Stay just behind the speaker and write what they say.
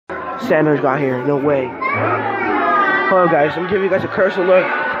Santa's got here. No way. Hold on, guys. I'm giving you guys a closer look.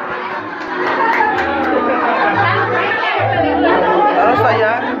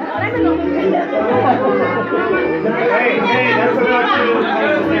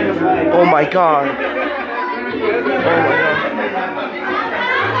 Oh my god.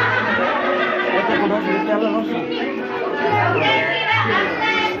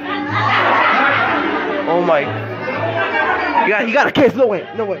 Oh my. You got a case. No way.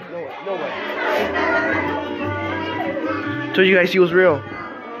 No way. No way. No way. Told you guys he was real.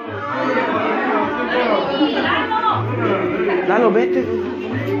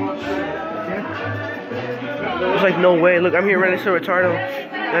 It's like no way. Look, I'm here ready to retardo.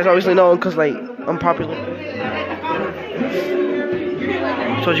 That's obviously known because like I'm popular.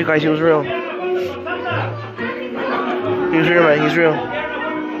 Told you guys he was real. He's real, man. He's real.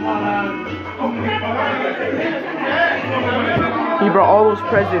 He brought all those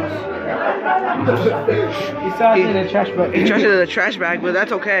presents. He saw it in the trash bag. He trashed it in the trash bag, but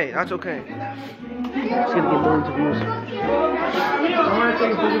that's okay. That's okay. It's gonna get millions of views. I want to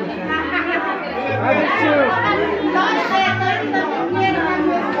take a picture with him. I did too.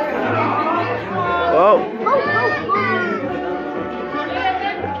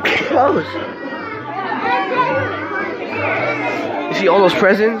 Close. You see all those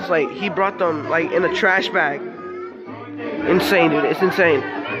presents? Like he brought them like in a trash bag. Insane, dude. It's insane.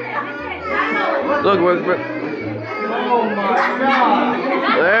 Look, we're Oh my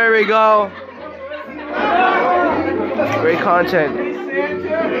god. there we go. Great content.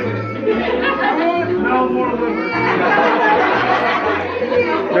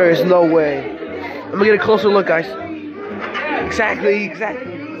 There is no way. I'm gonna get a closer look, guys. Exactly. Get a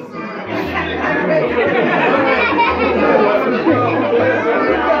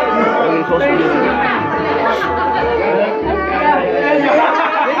closer look.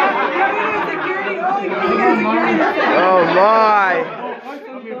 Oh my.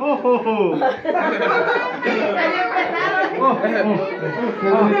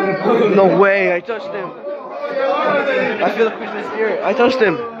 No way, I touched him. I feel the Christmas spirit. I touched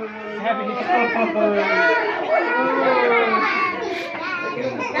him.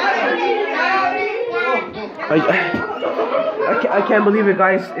 I can't believe it,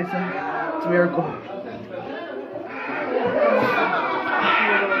 guys. It's a miracle.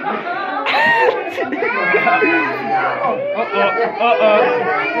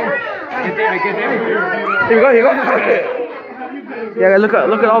 Get David. Here you go. Yeah, look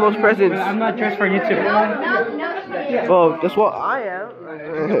at all those presents. I'm not dressed for YouTube. Well, that's what I am.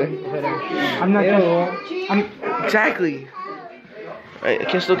 I'm not dressed. Exactly.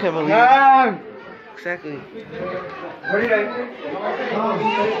 I still can't believe it. Exactly.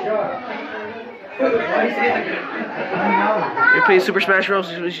 You're playing Super Smash Bros.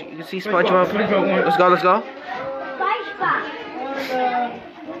 You can see SpongeBob. Let's go.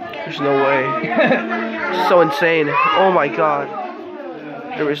 There's no way. It's so insane. Oh my god.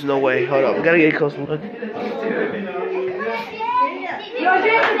 There is no way. Hold up. We gotta get a close look.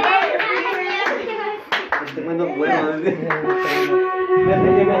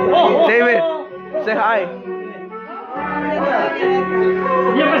 David, say hi.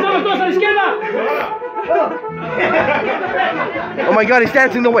 Oh my god, he's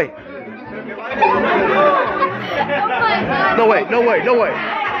dancing. No way. No way.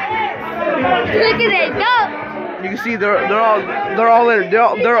 Look at it, go! You can see they're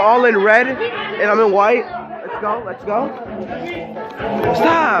all in red, and I'm in white. Let's go.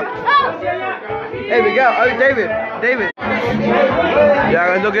 Stop! Hey, we go. Oh, David. Yeah,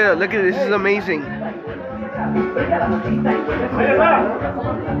 guys, look at it. This is amazing.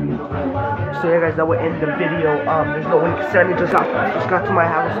 So yeah, guys, that will end the video. There's no way Sandy just got to my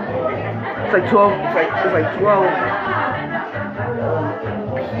house. It's like 12. It's like 12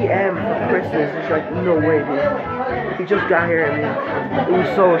 p.m. for Christmas. It's like no way, dude. He just got here and it was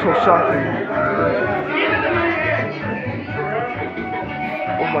so shocking.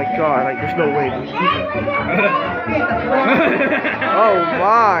 Oh my god, like there's no way, dude. Oh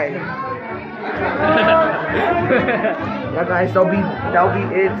my. Yeah, guys, that'll be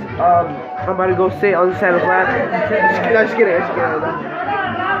it. I'm about to go sit on Santa's lap. Just kidding.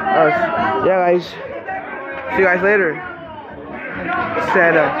 Yeah, guys. See you guys later.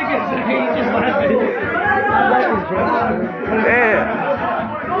 Santa. Yeah.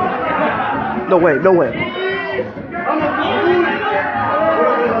 No way.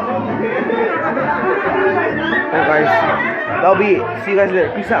 Alright, guys. That'll be it. See you guys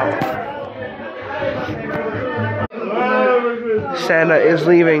later. Peace out. Santa is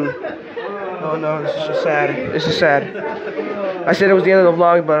leaving. Oh no, this is just sad. I said it was the end of the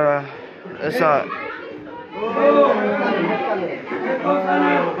vlog, but it's not.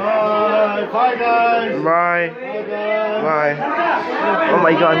 Bye, guys. Bye. Bye, guys. Bye. Oh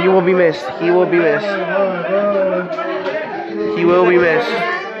my God, he will be missed. He will be missed. He will be missed.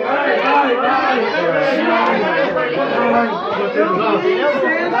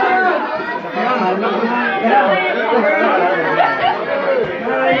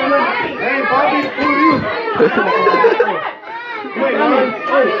 Hey, Bobby, screw you.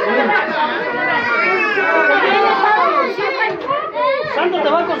 Santo te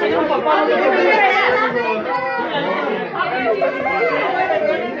va a conseguir un papá. No te